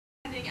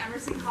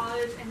Emerson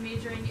College and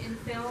majoring in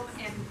film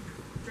and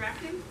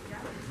directing.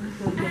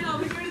 Yeah. And I'll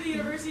be going to the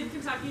University of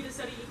Kentucky to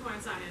study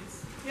equine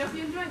science. We hope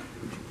you enjoy.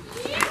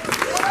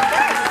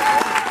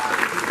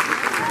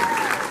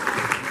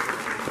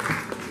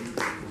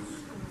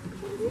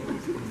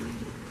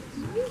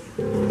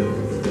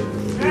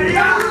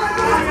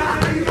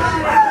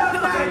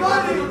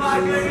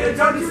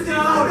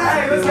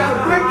 Hey, let's go.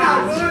 Quick now.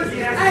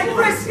 Hey,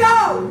 Frisco!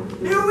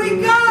 Here we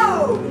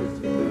go!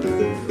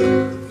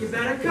 You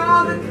better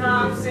call the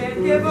cops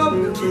and give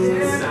them the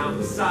tip. Sound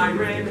the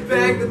siren,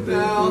 bang the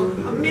bell.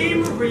 A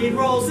mean Marine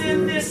rolls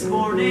in this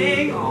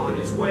morning on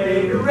his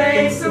way to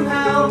raise some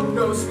hell.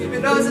 No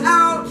sweeping us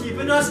out,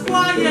 keeping us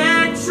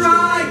quiet,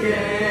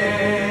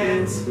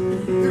 trying.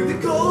 Through the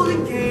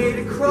Golden Gate,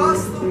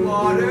 across the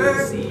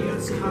water. See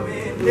us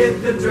coming,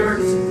 hit the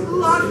dirt.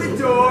 Lock the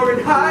door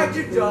and hide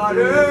your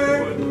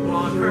daughter. Wouldn't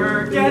want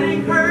her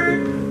getting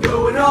hurt.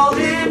 Going all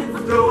in,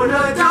 throwing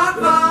a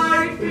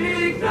dogfight,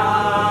 big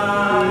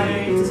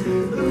night.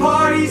 The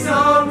party's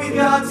on, we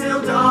got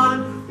till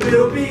dawn.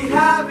 We'll be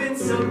having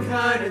some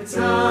kind of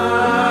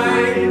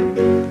time.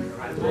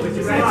 Alright, boys,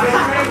 you ready?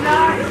 Great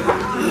night.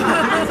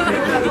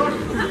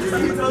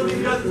 You told me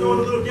you guys are throwing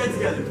a little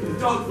get-together.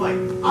 Dogfight.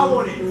 I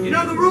want in. You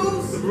know the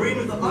rules? The Marine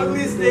with the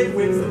ugliest name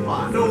wins the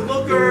pot. No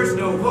lookers,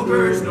 no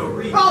hookers, no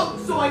readers. Oh,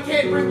 so I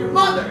can't bring your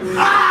mother.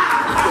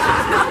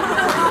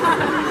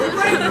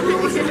 Break the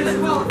rules and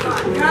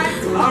disqualified,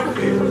 guys.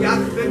 Okay, we got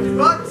the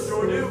 $50.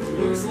 Sure do.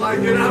 Looks like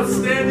an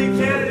outstanding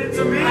candidate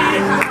to me.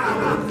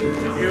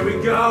 Here we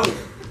go.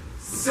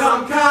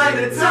 Some kind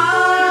of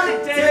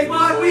time, take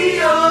what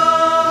we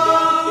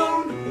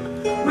own.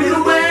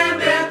 We'll wham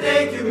bam,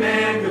 thank you,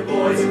 man. Your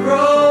boys are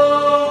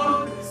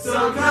grown.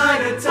 Some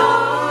kind of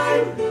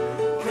time,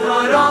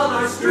 cut all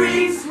our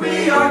strings.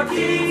 We are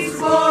kings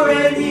for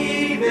an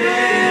evening.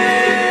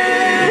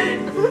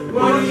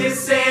 What do you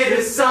say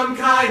to some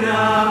kind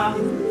of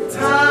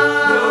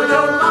time? No,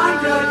 don't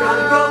mind ya,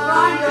 gotta go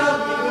find ya.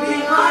 People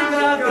behind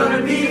ya,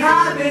 gonna be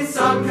having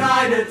some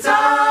kind of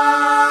time.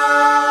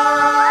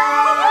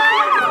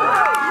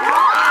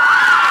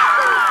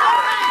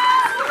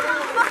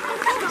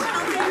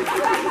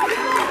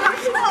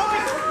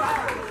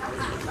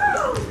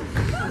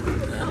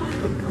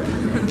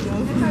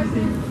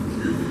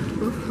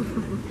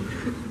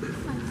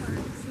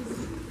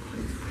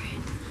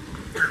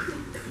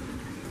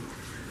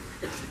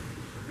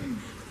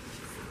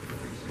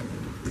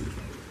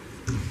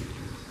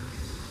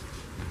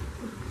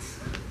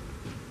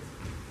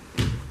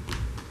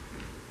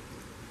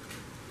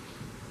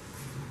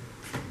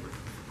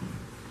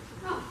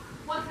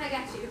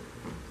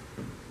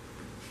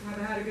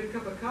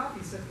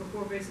 Since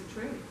before basic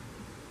training.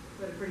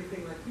 Let a pretty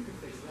thing like you could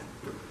face that.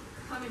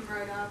 Coming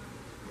right up.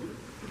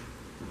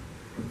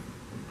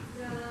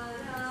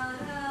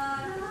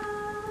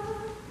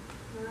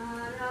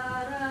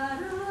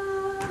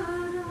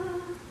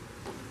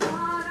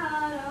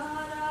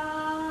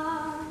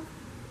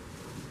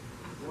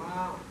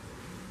 Wow.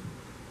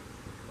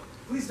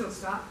 Please don't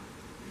stop.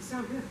 You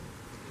sound good.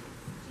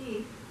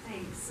 Gee,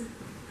 thanks.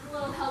 A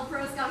little help,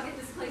 Rose. Gotta get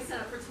this place set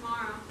up for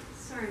tomorrow.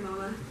 Sorry,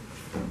 Mama.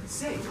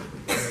 Say,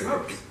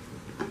 Rose,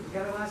 you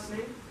got a last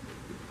name?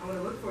 I want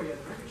to look for you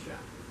at the record shop.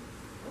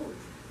 Oh,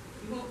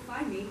 you won't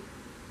find me.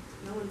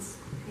 No one's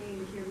paying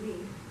to hear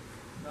me.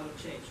 That'll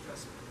change,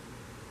 trust me.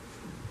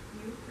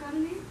 You got a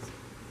name?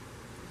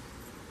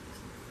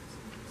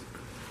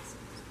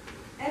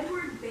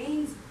 Edward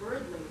Baines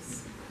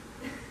Birdlace.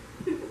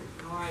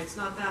 All right, it's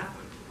not that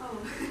one. Oh,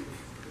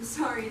 I'm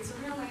sorry. It's a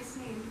real nice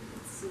name.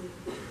 Let's see.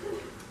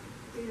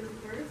 Date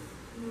of birth,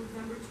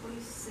 November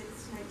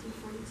 26,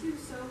 1942.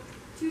 So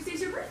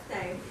Tuesday's your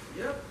birthday.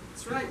 Yep,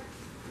 that's right.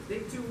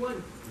 Big 2-1.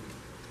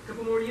 A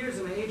couple more years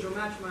and my age will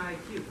match my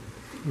IQ.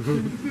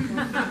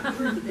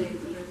 Birthday,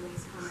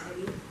 Birdlace,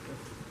 Eddie.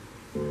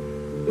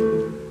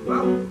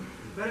 Well,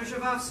 better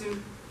shove off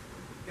soon.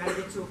 Gotta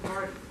get to a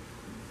party.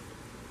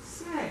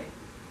 Say,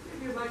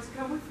 maybe you'd like to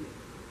come with me.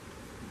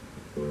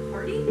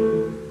 Party?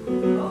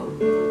 Oh.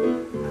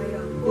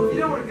 Well, if you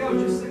don't want to go,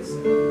 just say so.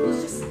 Well,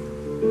 it's just, I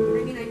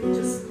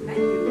just met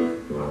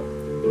you. Well,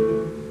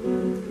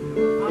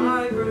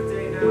 my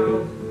birthday now.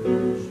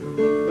 Show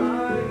me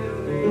my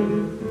middle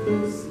name.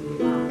 See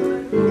how I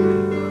look.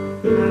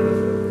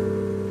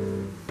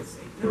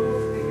 Say no,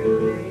 think of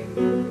a name.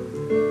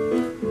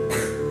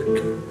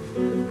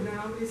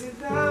 Now isn't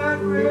that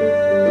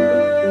great?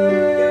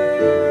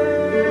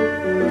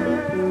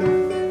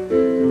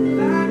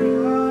 That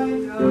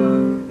kind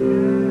of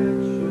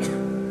connection.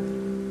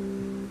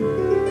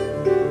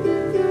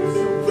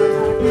 So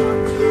why not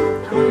come to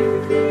a party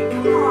with me?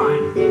 Come on,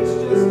 it's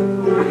just a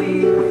party.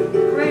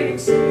 Great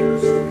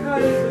excuse to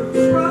cut it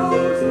loose,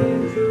 Rose,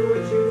 and do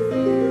what you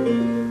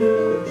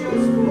feel.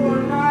 Just for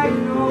a night,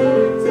 no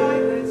holding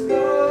tight, let's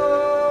go.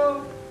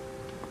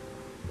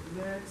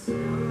 Let's go.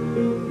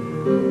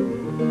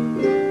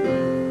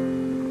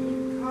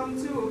 Come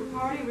to a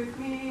party with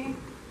me.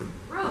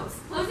 Rose,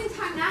 closing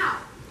time now.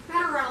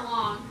 Better run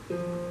along.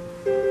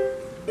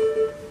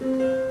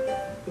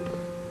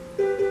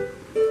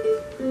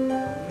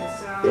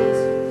 Miss out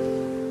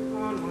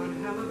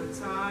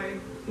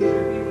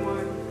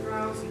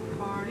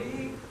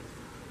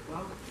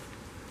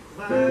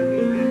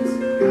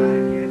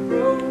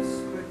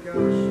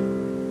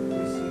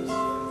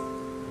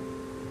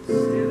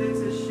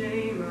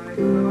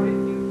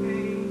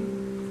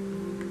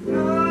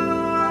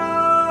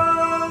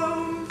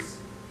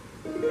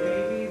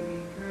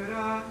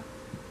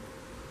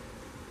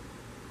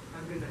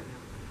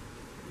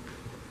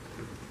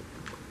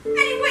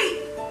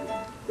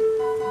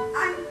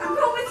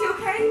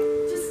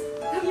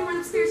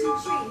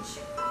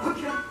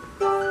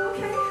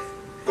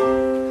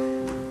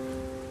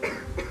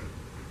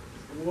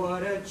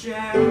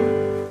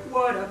jam,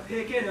 what a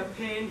pick and a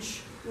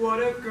pinch, what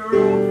a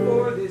girl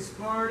for this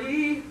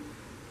party.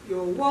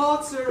 You'll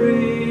waltz her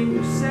in,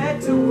 you're set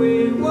to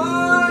win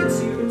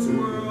once you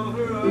twirl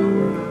her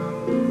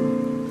around.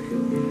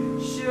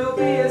 She'll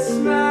be a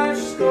smash,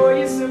 score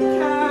you some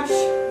cash.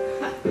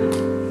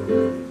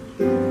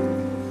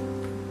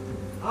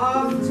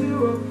 Off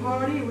to a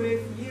party with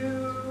you.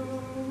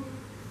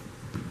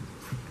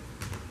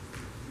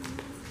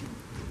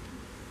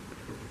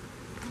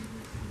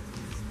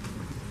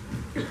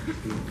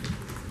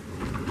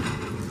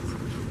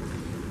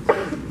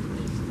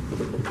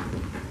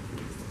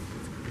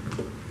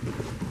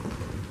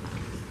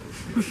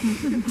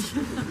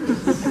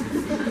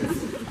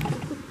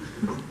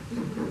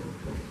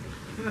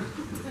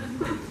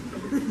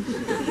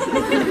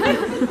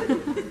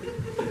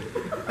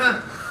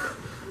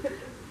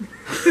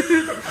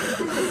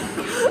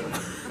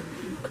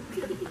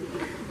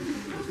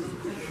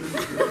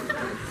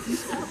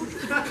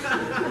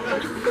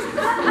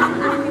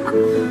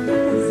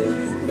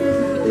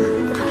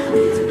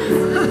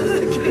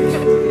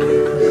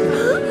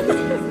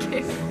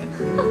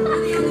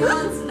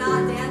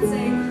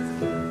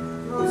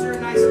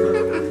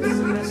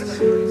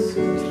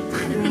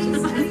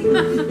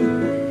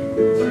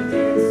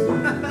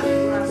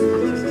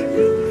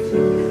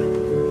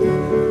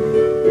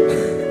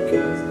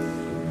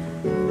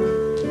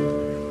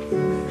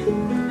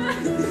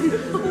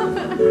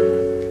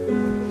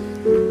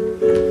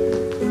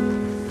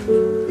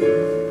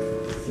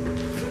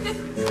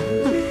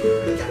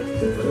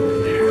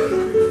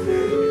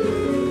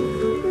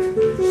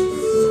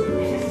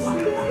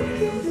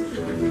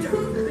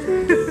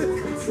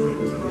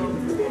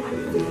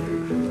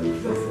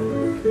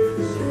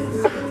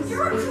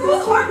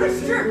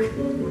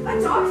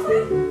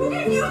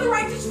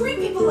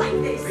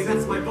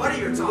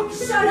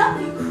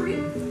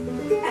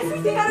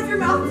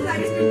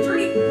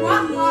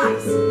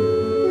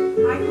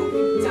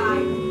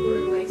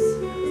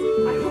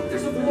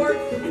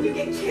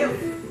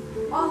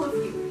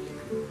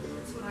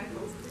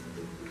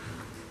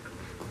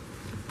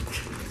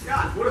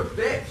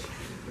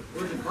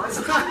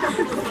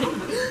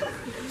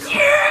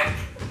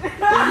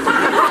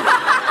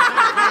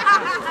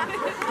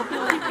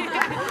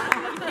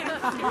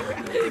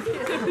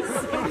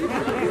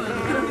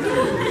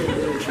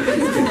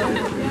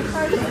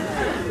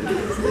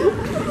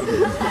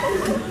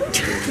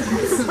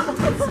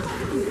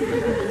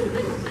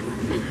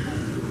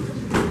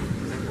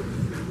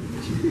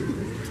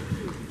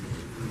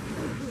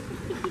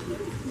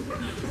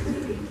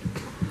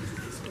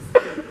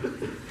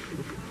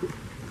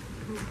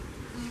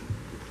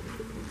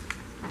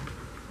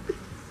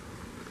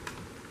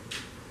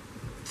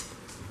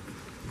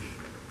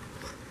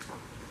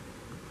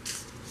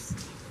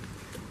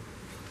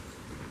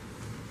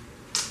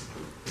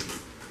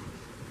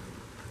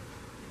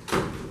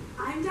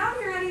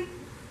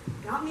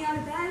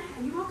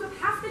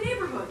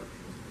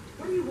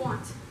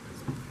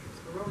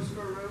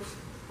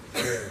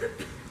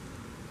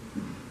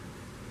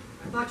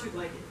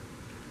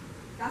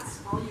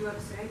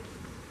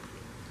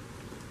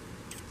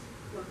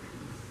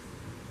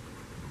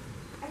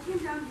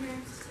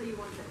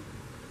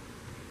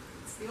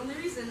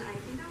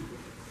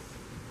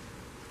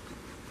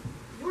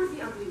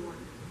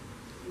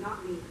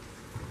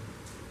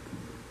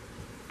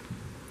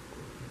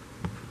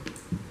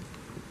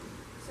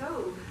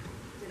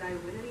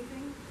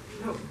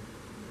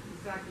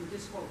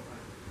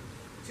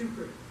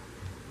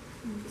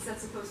 Is that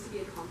supposed to be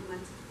a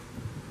compliment?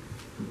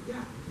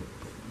 Yeah.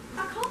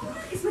 A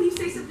compliment is when you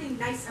say something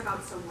nice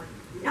about someone.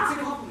 It's a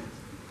compliment.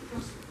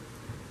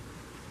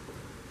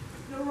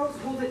 No, Rose,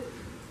 hold it.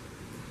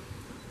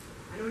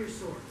 I know you're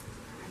sore.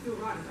 I feel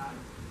rotten about it.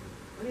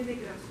 Let me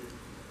make it up to you.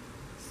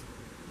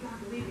 You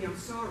gotta believe me, I'm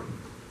sorry.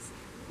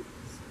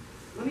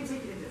 Let me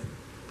take you to dinner.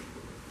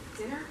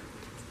 Dinner?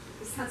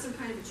 Is that some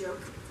kind of a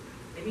joke?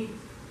 I mean,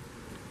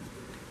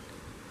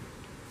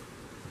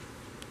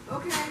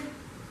 okay.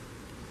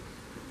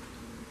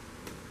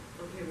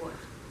 okay, what?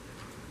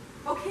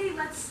 Okay,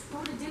 let's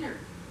go to dinner.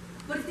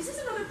 But if this is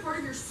another part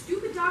of your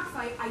stupid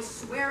dogfight, I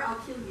swear I'll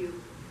kill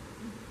you.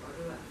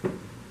 Roger that.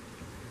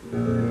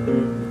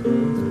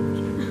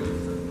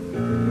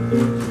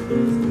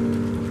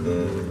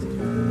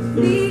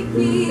 Meet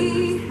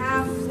me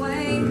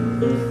halfway.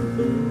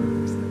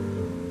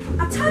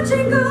 A touch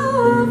and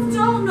go,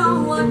 don't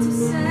know what to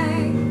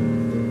say.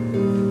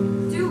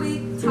 Do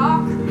we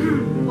talk?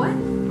 What?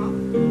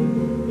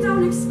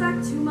 Don't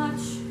expect too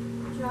much,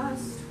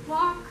 just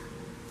walk.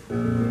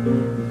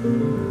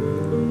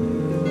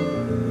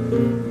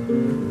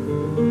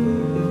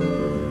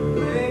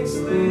 Thanks,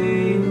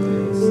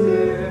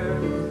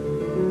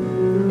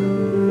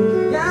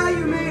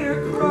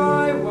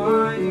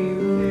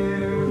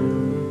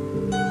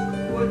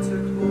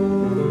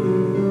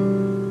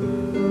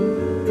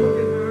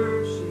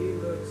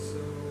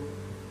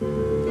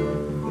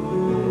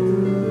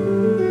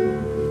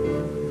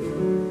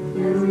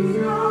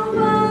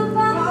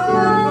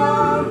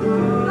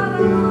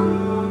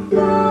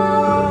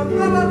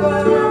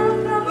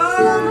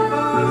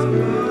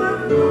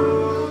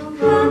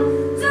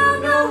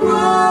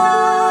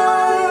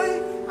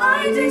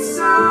 fading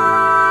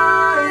sun.